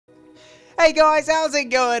Hey guys, how's it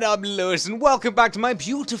going? I'm Lewis and welcome back to my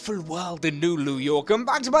beautiful world in New York. And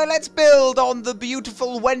back to my Let's Build on the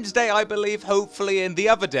beautiful Wednesday, I believe, hopefully, and the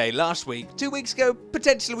other day, last week, 2 weeks ago,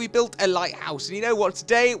 potentially we built a lighthouse. And you know what,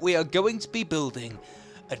 today we are going to be building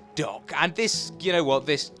a dock. And this, you know what,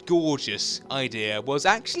 this gorgeous idea was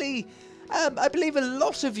actually, I believe a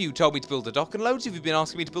lot of you told me to build a dock, and loads of you have been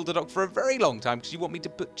asking me to build a dock for a very long time because you want me to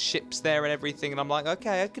put ships there and everything. And I'm like,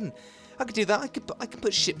 okay, I can do that. I can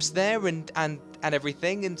put ships there and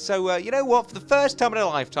everything. And so, you know what? For the first time in a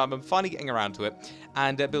lifetime, I'm finally getting around to it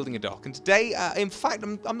and building a dock. And today, in fact,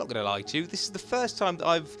 I'm not going to lie to you. This is the first time that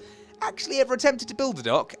I've actually ever attempted to build a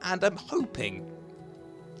dock. And I'm hoping,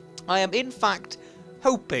 I am in fact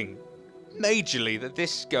hoping majorly that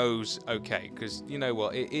this goes okay. Because, you know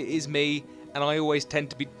what? It is me. And I always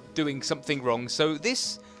tend to be doing something wrong. So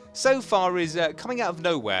this, so far, is coming out of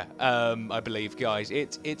nowhere, I believe, guys.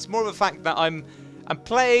 It's more of a fact that I'm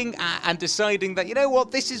playing and deciding that, you know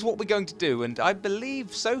what, this is what we're going to do. And I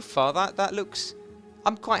believe so far that looks,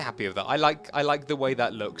 I'm quite happy with that. I like the way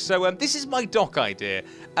that looks. So this is my dock idea.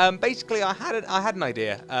 Basically, I had an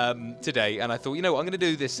idea today, and I thought, you know what, I'm going to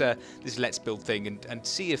do this this Let's Build thing and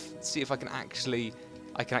see if I can actually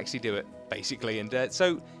do it, basically. And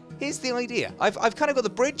so here's the idea. I've kind of got the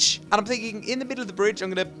bridge, and I'm thinking in the middle of the bridge,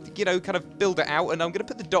 I'm going to, you know, kind of build it out, and I'm going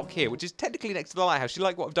to put the dock here, which is technically next to the lighthouse. You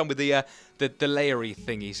like what I've done with the layery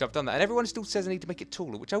thingy, so I've done that. And everyone still says I need to make it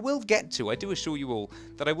taller, which I will get to. I do assure you all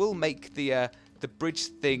that I will make the bridge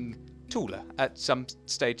thing taller at some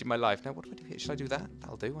stage in my life. Now, what do I do here? Should I do that?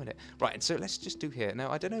 That'll do, won't it? Right, and so let's just do here.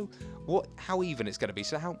 Now, I don't know how even it's going to be.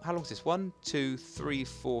 So how long is this? 1, 2, 3,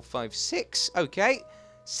 4, 5, 6. Okay.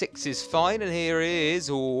 6 is fine, and here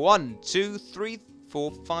is 1, 2, 3,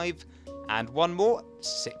 4, 5, and one more.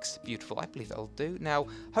 6. Beautiful. I believe that'll do. Now,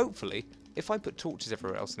 hopefully, if I put torches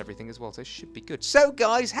everywhere else and everything as well, so it should be good. So,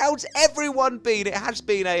 guys, how's everyone been? It has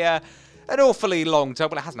been an awfully long time.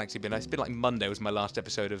 Well, it hasn't actually been. It's been like Monday was my last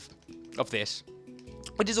episode of this,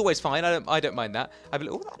 which is always fine. I don't mind that. I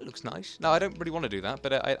believe, oh, that looks nice. No, I don't really want to do that,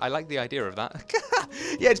 but I like the idea of that.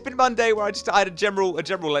 Yeah, it's been Monday where I had a general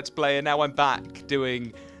Let's Play, and now I'm back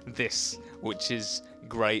doing this, which is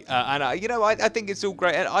great. And you know, I think it's all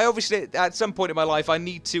great. And I obviously, at some point in my life, I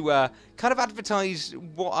need to kind of advertise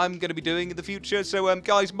what I'm going to be doing in the future. So,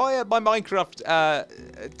 guys, my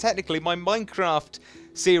Minecraft, technically, my Minecraft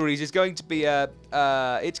series is going to be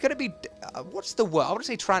it's going to be what's the word? I want to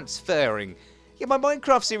say transferring. Yeah, my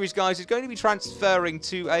Minecraft series, guys, is going to be transferring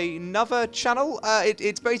to another channel.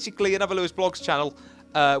 It's basically another Lewis Blogs channel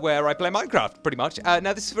where I play Minecraft, pretty much. Now,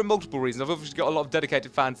 this is for multiple reasons. I've obviously got a lot of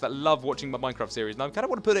dedicated fans that love watching my Minecraft series, and I kind of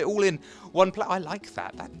want to put it all in one place. I like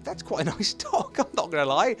that. That's quite a nice dock, I'm not going to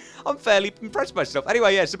lie. I'm fairly impressed by myself.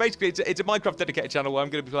 Anyway, yeah, so basically it's a Minecraft dedicated channel where I'm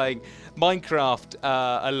going to be playing Minecraft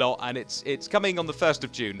a lot, and it's coming on the 1st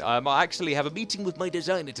of June. I actually have a meeting with my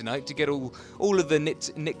designer tonight to get all of the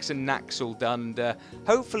nicks and knacks all done, and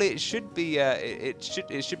hopefully it should be it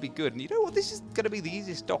should be good. And you know what? This is going to be the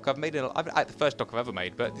easiest dock I've made. The first dock I've ever made,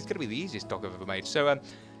 but it's going to be the easiest dock I've ever made. So,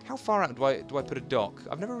 how far out do I put a dock?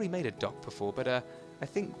 I've never really made a dock before, but I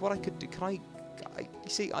think what I could do, you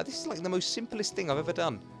see, this is like the most simplest thing I've ever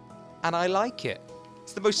done, and I like it.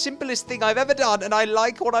 It's the most simplest thing I've ever done, and I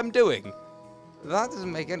like what I'm doing. That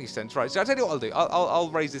doesn't make any sense, right? So I'll tell you what I'll do. I'll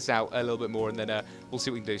raise this out a little bit more, and then we'll see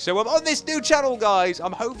what we can do. So on this new channel, guys,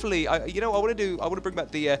 I'm hopefully, you know, I want to bring back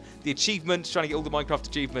the achievements, trying to get all the Minecraft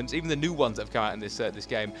achievements, even the new ones that have come out in this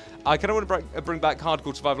game. I kind of want to bring back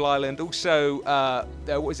Hardcore Survival Island, also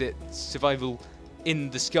what is it? Survival in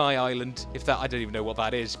the Sky Island. If that, I don't even know what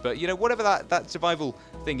that is, but you know, whatever that survival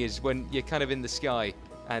thing is, when you're kind of in the sky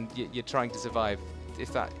and you're trying to survive.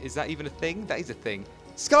 If that is that even a thing? That is a thing.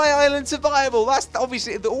 Sky Island Survival. That's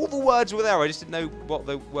obviously all the words were there. I just didn't know what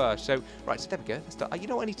they were. So right, so there we go. Let's start. You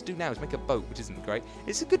know what I need to do now is make a boat, which isn't great.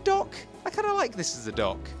 It's a good dock. I kind of like this as a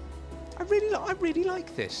dock. I really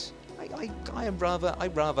like this.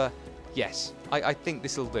 Yes. I think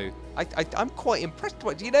this will do. I'm quite impressed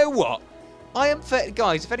by it. You know what? I am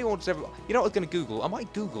guys. If anyone wants to ever, you know what I was going to Google? I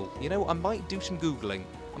might Google. You know, I might do some Googling.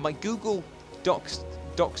 I might Google docks.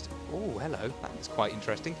 Oh, hello. That's quite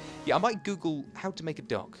interesting. Yeah, I might Google how to make a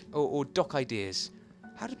dock or dock ideas.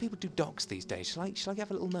 How do people do docks these days? Shall I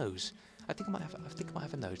have a little nose? I think I might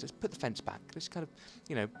have a nose. Let's put the fence back. Let's kind of,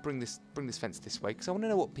 you know, bring this fence this way, because I want to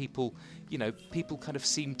know what people kind of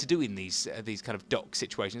seem to do in these kind of dock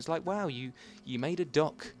situations. Like, wow, you made a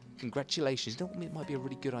dock. Congratulations. You know what, it might be a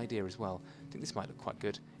really good idea as well. I think this might look quite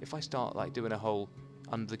good. If I start like doing a whole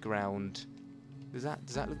underground, does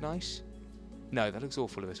that look nice? No, that looks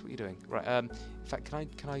awful, Lewis. What are you doing? Right. In fact, can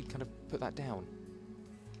I kind of put that down?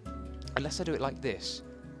 Unless I do it like this.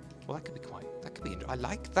 Well, that could be I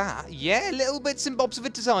like that. Yeah, little bits and bobs of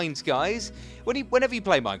it designs, guys. Whenever you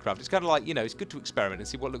play Minecraft, it's kind of like, you know, it's good to experiment and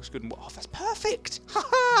see what looks good and what... Oh, that's perfect!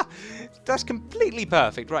 Haha! That's completely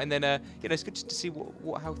perfect. Right, and then, you know, it's good to see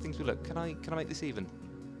how things will look. Can I make this even?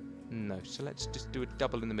 No, so let's just do a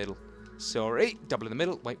double in the middle. Sorry, double in the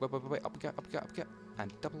middle. Wait. Up we go.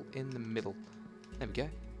 And double in the middle. There we go.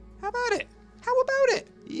 How about it? How about it?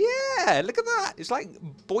 Yeah, look at that. It's like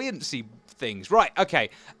buoyancy things. Right,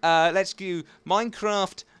 okay. Let's do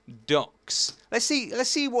Minecraft docks. Let's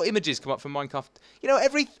see what images come up from Minecraft. You know,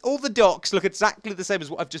 all the docks look exactly the same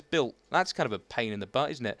as what I've just built. That's kind of a pain in the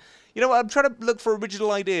butt, isn't it? You know what? I'm trying to look for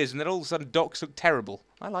original ideas, and then all of a sudden docks look terrible.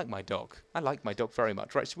 I like my dock. I like my dock very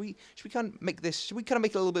much. Right, should we kind of make this? Should we kind of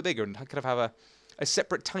make it a little bit bigger and kind of have a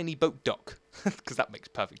separate tiny boat dock? Because that makes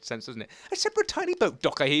perfect sense, doesn't it? A separate tiny boat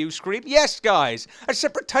dock, I hear you scream. Yes, guys! A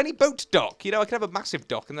separate tiny boat dock. You know, I could have a massive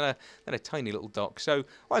dock and then a tiny little dock. So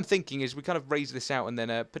what I'm thinking is we kind of raise this out and then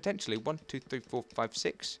potentially 1, 2, 3, 4, 5,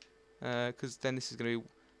 6. Because then this is going to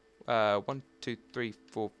be 1, 2, 3,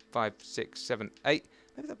 4, 5, 6, 7, 8.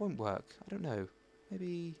 Maybe that won't work. I don't know.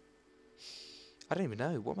 Maybe... I don't even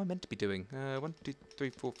know. What am I meant to be doing? 1, 2, 3,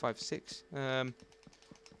 4, 5, 6.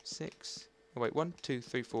 6... Oh, wait, 1, 2,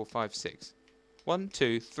 3, 4, 5, 6. 1,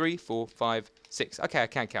 2, 3, 4, 5, 6. Okay, I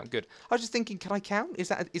can count. Good. I was just thinking, can I count? Is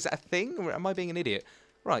that a thing, or am I being an idiot?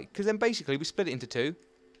 Right, because then basically we split it into 2,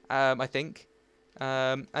 I think,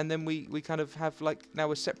 and then we kind of have like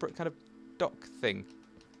now a separate kind of dock thing.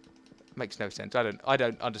 Makes no sense. I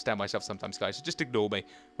don't understand myself sometimes, guys. So just ignore me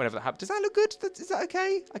whenever that happens. Does that look good? Is that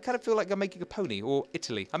okay? I kind of feel like I'm making a pony or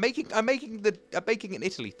Italy. I'm making an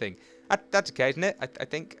Italy thing. That's okay, isn't it? I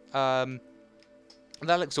think.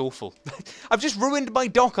 That looks awful. I've just ruined my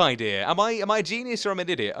dock idea. Am I a genius or am I an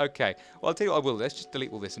idiot? Okay. Well, I'll tell you what I will. Let's just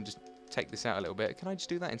delete all this and just take this out a little bit. Can I just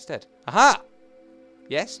do that instead? Aha!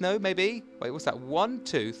 Yes? No? Maybe? Wait, what's that? 1,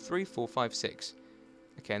 2, 3, 4, 5, 6.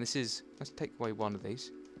 Okay, and this is... Let's take away one of these.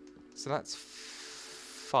 So that's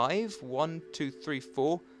 5. 1, 2, 3,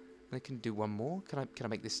 4. And I can do one more. Can I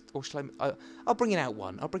make this... Or shall I... I'll bring it out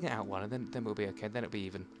one. I'll bring it out one, and then we'll be okay. Then it'll be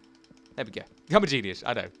even. There we go. I'm a genius.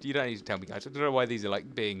 I know. You don't need to tell me, guys. I don't know why these are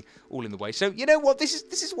like being all in the way. So you know what? This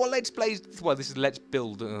is what Let's Play. Well, this is Let's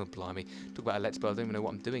Build. Oh, blimey. Talk about a Let's Build. I don't even know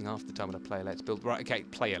what I'm doing half the time when I play a Let's Build. Right. Okay.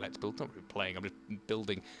 Play a Let's Build. Not really playing. I'm just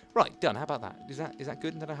building. Right. Done. How about that? Is that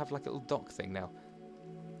good? And then I have like a little dock thing now.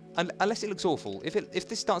 Unless it looks awful. If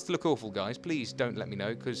this starts to look awful, guys, please don't let me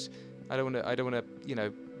know because I don't want to you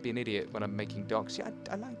know be an idiot when I'm making docks. Yeah,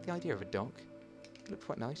 I like the idea of a dock. It looks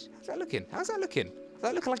quite nice. How's that looking? How's that looking? Is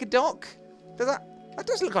that looking like a dock? That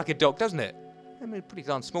does look like a dock, doesn't it? I mean, a pretty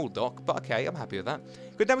darn small dock, but okay, I'm happy with that.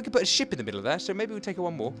 Good, now we can put a ship in the middle of there, so maybe we'll take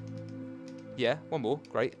one more. Yeah, one more.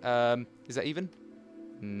 Great. Is that even?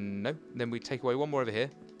 No. Then we take away one more over here.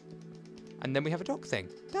 And then we have a dock thing.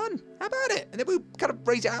 Done. How about it? And then we'll kind of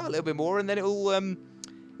raise it out a little bit more, and then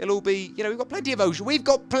it'll be, you know, we've got plenty of ocean. We've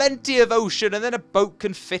got plenty of ocean, and then a boat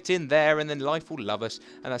can fit in there, and then life will love us.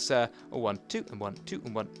 And that's 1, 2, and 1, 2,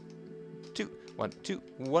 and 1, 2, 1, 2,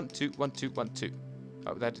 1, 2, 1, 2, 1, 2.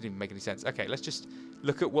 Oh, that didn't even make any sense. Okay, let's just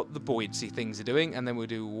look at what the buoyancy things are doing, and then we'll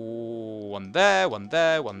do one there, one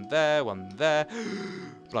there, one there, one there.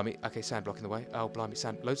 Blimey. Okay, sand block in the way. Oh, blimey,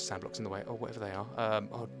 loads of sand blocks in the way. Oh, whatever they are.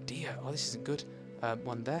 Oh dear. Oh, this isn't good.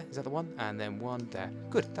 One there. Is that the one? And then one there.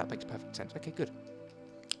 Good. That makes perfect sense. Okay, good.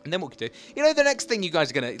 And then what we can do, you know, the next thing you guys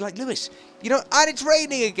are going to, like, Lewis, you know, and it's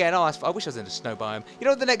raining again. Oh, I wish I was in a snow biome. You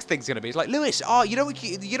know what the next thing's going to be? It's like, Lewis, oh, you know what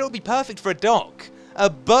would be perfect for a dock? A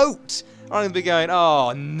boat. I'm going to be going,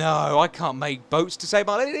 oh, no, I can't make boats to save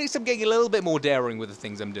my life. At least I'm getting a little bit more daring with the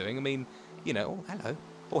things I'm doing. I mean, you know, oh, hello.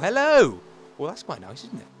 Oh, hello. Well, that's quite nice,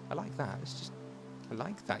 isn't it? I like that. It's just, I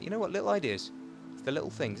like that. You know what? Little ideas. It's the little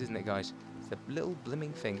things, isn't it, guys? It's the little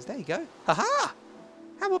blimming things. There you go. Ha-ha.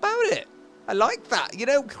 How about it? I like that. You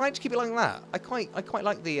know, can I just keep it like that? I quite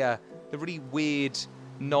like the really weird,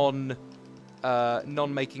 non-making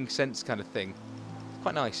sense kind of thing.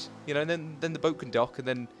 Quite nice. You know, and then the boat can dock, and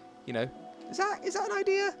then, you know, is that an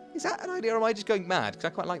idea? Is that an idea, or am I just going mad? Because I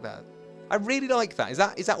quite like that. I really like that. Is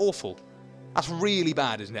that awful? That's really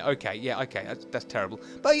bad, isn't it? Okay, yeah, okay, that's terrible.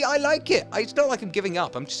 But yeah, I like it. It's not like I'm giving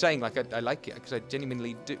up. I'm just saying, like, I like it because I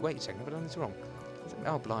genuinely do. Wait a second, have I done this wrong?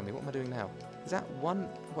 Oh, blimey, what am I doing now? Is that one?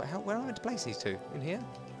 Where am I meant to place these two? In here?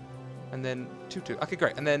 And then two. Okay,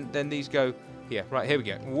 great. And then these go here. Right, here we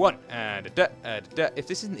go. One. If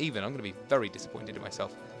this isn't even, I'm going to be very disappointed in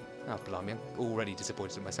myself. Oh, blimey, I'm already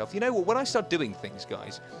disappointed in myself. You know what? When I start doing things,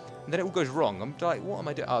 guys, and then it all goes wrong, I'm like, what am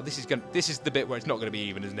I doing? Oh, this is the bit where it's not going to be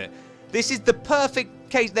even, isn't it? This is the perfect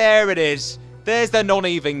case. There it is. There's the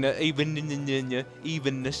non-evenness.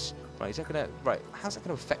 Right, is that gonna... Right, how's that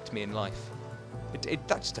gonna affect me in life? That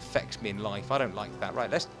just affects me in life. I don't like that. Right,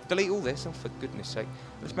 let's delete all this. Oh, for goodness sake.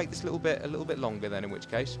 Let's make this a little bit longer then, in which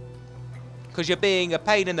case. Because you're being a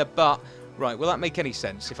pain in the butt. Right, will that make any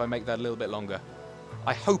sense if I make that a little bit longer?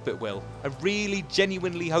 I hope it will. I really,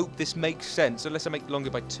 genuinely hope this makes sense, unless I make it longer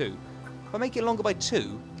by 2. If I make it longer by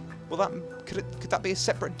 2, well, could that be a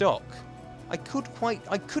separate dock? I could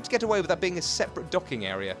get away with that being a separate docking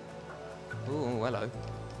area. Oh, hello.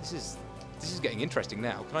 This is getting interesting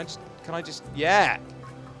now. Can I just... Yeah!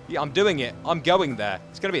 Yeah, I'm doing it. I'm going there.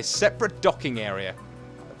 It's going to be a separate docking area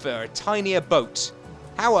for a tinier boat.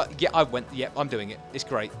 Yeah, I'm doing it. It's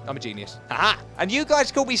great. I'm a genius. Aha! And you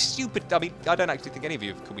guys call me stupid. I mean, I don't actually think any of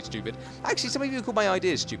you have called me stupid. Actually, some of you call my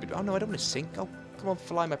ideas stupid. Oh, no, I don't want to sink. Oh, come on,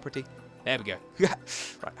 fly, my pretty. There we go.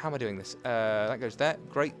 Right, how am I doing this? That goes there.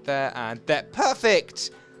 Great, there, and there. Perfect!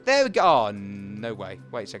 There we go. Oh, no way.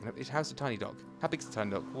 Wait a second. How's the tiny dock? How big's the tiny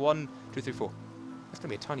dock? 1, 2, 3, 4. That's going to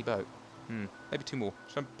be a tiny boat. Maybe 2 more.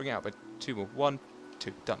 So I'm bringing it out by 2 more. 1,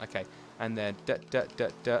 2. Done. Okay. And then,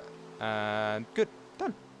 and good.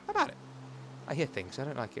 Done. How about it? I hear things. I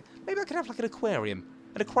don't like it. Maybe I could have like an aquarium.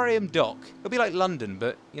 An aquarium dock. It'll be like London,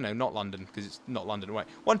 but, you know, not London, because it's not London. Right.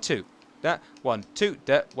 1, 2. That. 1, 2.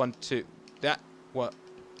 That. 1, 2. That. 1,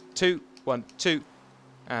 2. 1, 2.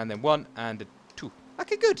 And then 1 and a 2.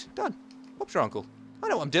 Okay, good. Done. What's your uncle? I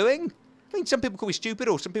know what I'm doing. I mean, some people call me stupid,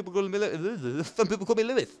 or some people call me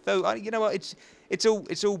Lewis. So you know what? It's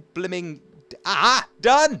all blimming.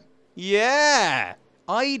 Done. Yeah,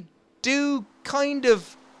 I do kind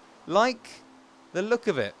of like the look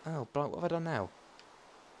of it. Oh, but what have I done now?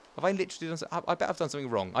 Have I literally done? I bet I've done something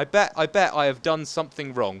wrong. I bet I have done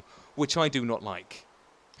something wrong, which I do not like,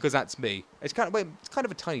 because that's me. It's kind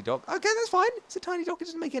of a tiny dock. Okay, that's fine. It's a tiny dock. It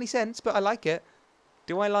doesn't make any sense, but I like it.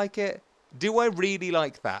 Do I like it? Do I really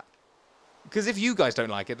like that? Because if you guys don't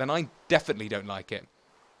like it, then I definitely don't like it.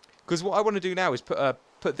 Because what I want to do now is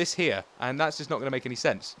put this here, and that's just not going to make any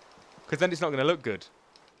sense. Because then it's not going to look good.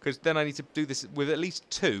 Because then I need to do this with at least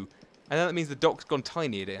 2, and then that means the dock's gone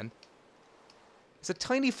tiny again. It's a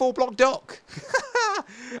tiny 4-block dock.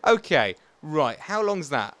 Okay, right. How long's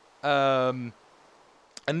that?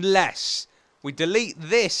 Unless we delete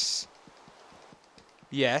this.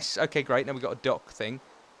 Yes. Okay, great. Now we've got a dock thing,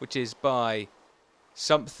 which is by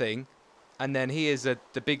something. And then here's the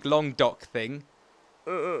big long dock thing.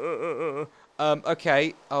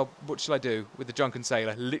 Okay. Oh, what shall I do with the drunken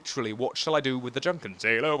sailor? Literally, what shall I do with the drunken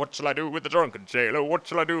sailor? What shall I do with the drunken sailor? What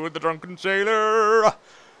shall I do with the drunken sailor?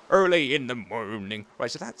 Early in the morning. Right,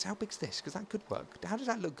 so that's how big's this? Because that could work. How does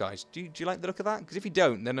that look, guys? Do you like the look of that? Because if you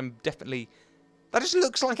don't, then I'm definitely... That just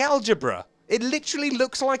looks like algebra. It literally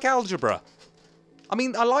looks like algebra. I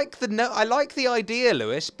mean, I like the idea,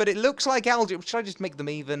 Lewis, but it looks like algebra. Should I just make them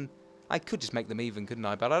even? I could just make them even, couldn't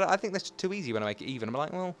I? But I think that's too easy when I make it even. I'm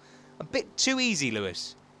like, well, a bit too easy,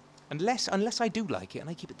 Lewis. Unless I do like it and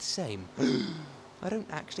I keep it the same. I don't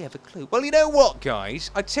actually have a clue. Well, you know what,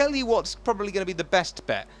 guys? I tell you what's probably going to be the best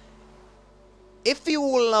bet. If you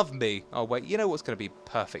all love me... Oh, wait. You know what's going to be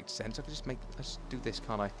perfect sense? I can just let's do this,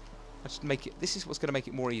 can't I? Let's just make it... This is what's going to make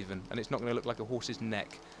it more even. And it's not going to look like a horse's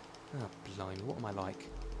neck. Oh, blimey. What am I like?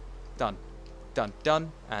 Done. Done.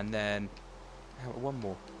 Done. And then... one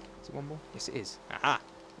more. Is it one more? Yes, it is. Aha!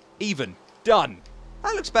 Even. Done.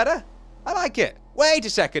 That looks better. I like it. Wait a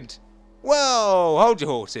second. Whoa! Hold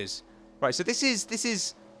your horses. Right, so this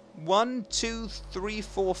is 1, 2, 3,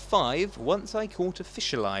 4, 5. Once I caught a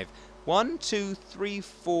fish alive. 1, 2, 3,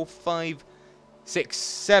 4, 5, 6,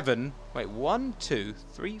 7. Wait, 1, 2,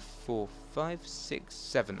 3, 4, 5, 6,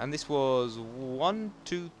 7. And this was 1,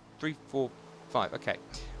 2, 3, 4, 5. Okay.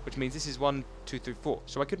 Which means this is 1, 2, 3, 4.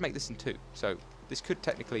 So I could make this in 2. So this could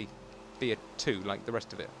technically be a 2 like the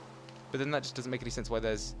rest of it. But then that just doesn't make any sense why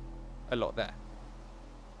there's a lot there.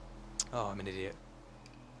 Oh, I'm an idiot.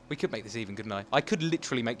 We could make this even, couldn't I? I could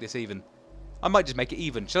literally make this even. I might just make it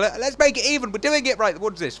even. Let's make it even. We're doing it right.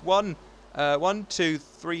 What is this? 1, 2,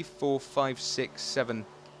 3, 4, 5, 6, 7.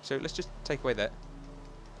 So let's just take away that.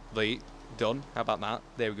 Done. How about that?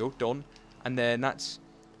 There we go. Done. And then that's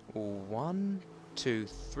 1, 2,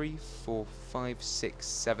 3, 4, 5, 6,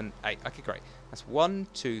 7, 8. Okay, great. That's 1,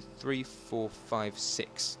 2, 3, 4, 5,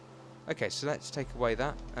 6. Okay, so let's take away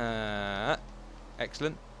that.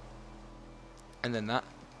 Excellent. And then that.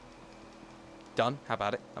 Done. How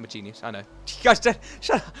about it? I'm a genius. I know. You guys don't...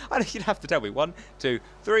 Shut up. I know you'd have to tell me. 1, 2,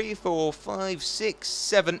 3, 4, 5, 6,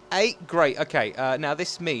 7, 8. Great. Okay. Now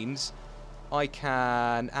this means I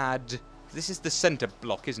can add... This is the center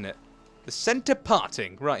block, isn't it? The center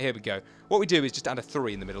parting. Right, here we go. What we do is just add a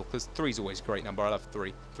 3 in the middle, because 3 is always a great number. I love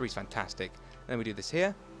 3. 3 is fantastic. And then we do this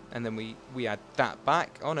here. And then we add that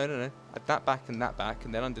back. Oh, no. Add that back.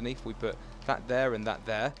 And then underneath we put that there and that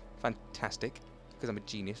there. Fantastic. Because I'm a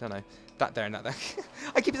genius, I know. That there and that there.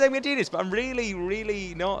 I keep saying I'm a genius, but I'm really,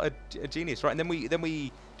 really not a genius. Right, and then we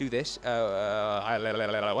do this.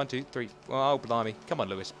 1, 2, 3. Oh, blimey. Come on,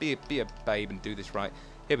 Lewis. Be a babe and do this right.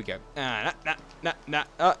 Here we go. Yeah.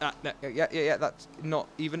 That's not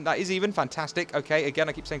even. That is even. Fantastic. Okay. Again,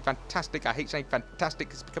 I keep saying fantastic. I hate saying fantastic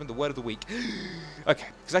because it's becoming the word of the week. Okay.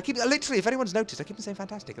 Because I keep literally, if anyone's noticed, I keep saying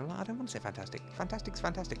fantastic. And I don't want to say fantastic. Fantastic's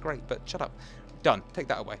fantastic. Great. But shut up. Done. Take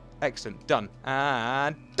that away. Excellent. Done.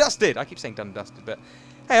 And dusted. I keep saying done and dusted, but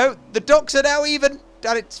hey, the docks are now even.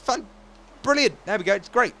 And it's fun. Brilliant. There we go. It's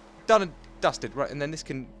great. Done and dusted. Right. And then this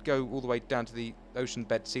can go all the way down to the ocean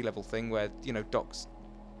bed sea level thing where, you know, docks.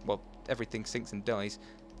 Well, everything sinks and dies,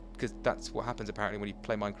 because that's what happens apparently when you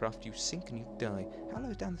play Minecraft. You sink and you die. How low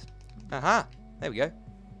is down? Aha! There we go.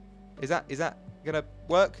 Is that gonna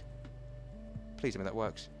work? Please tell me that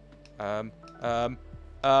works.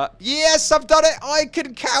 Yes, I've done it. I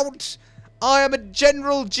can count. I am a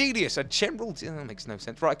general genius. A general. That makes no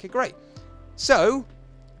sense. Right. Okay. Great. So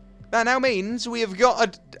that now means we have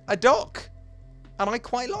got a dock, and I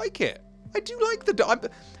quite like it. I do like the dock.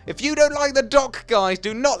 If you don't like the dock, guys,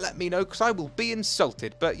 do not let me know, because I will be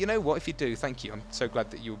insulted. But you know what? If you do, thank you. I'm so glad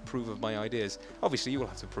that you approve of my ideas. Obviously, you will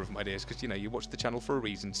have to approve of my ideas, because, you know, you watch the channel for a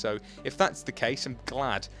reason. So if that's the case, I'm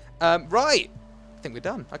glad. Right. I think we're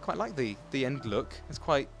done. I quite like the end look. It's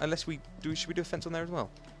quite... Unless we do... Should we do a fence on there as well?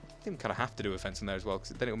 I think we kind of have to do a fence on there as well,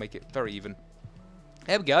 because then it will make it very even.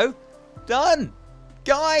 There we go. Done.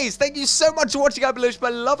 Guys, thank you so much for watching. I believe my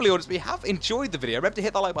lovely audience. We have enjoyed the video. Remember to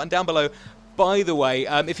hit that like button down below, by the way,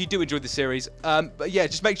 if you do enjoy the series. But yeah,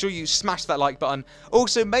 just make sure you smash that like button.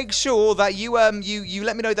 Also, make sure that you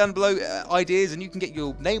let me know down below ideas, and you can get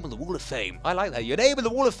your name on the Wall of Fame. I like that. Your name on the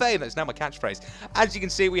Wall of Fame. That's now my catchphrase. As you can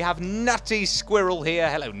see, we have Nutty Squirrel here.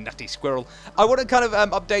 Hello, Nutty Squirrel. I want to kind of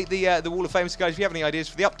update the Wall of Fame. So, guys, if you have any ideas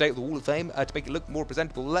for the update of the Wall of Fame to make it look more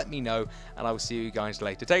presentable, let me know, and I will see you guys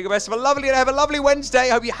later. Take the best of a lovely and have a lovely Wednesday. I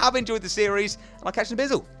hope you have enjoyed the series, and I'll catch you in a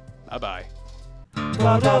bizzle. Bye-bye.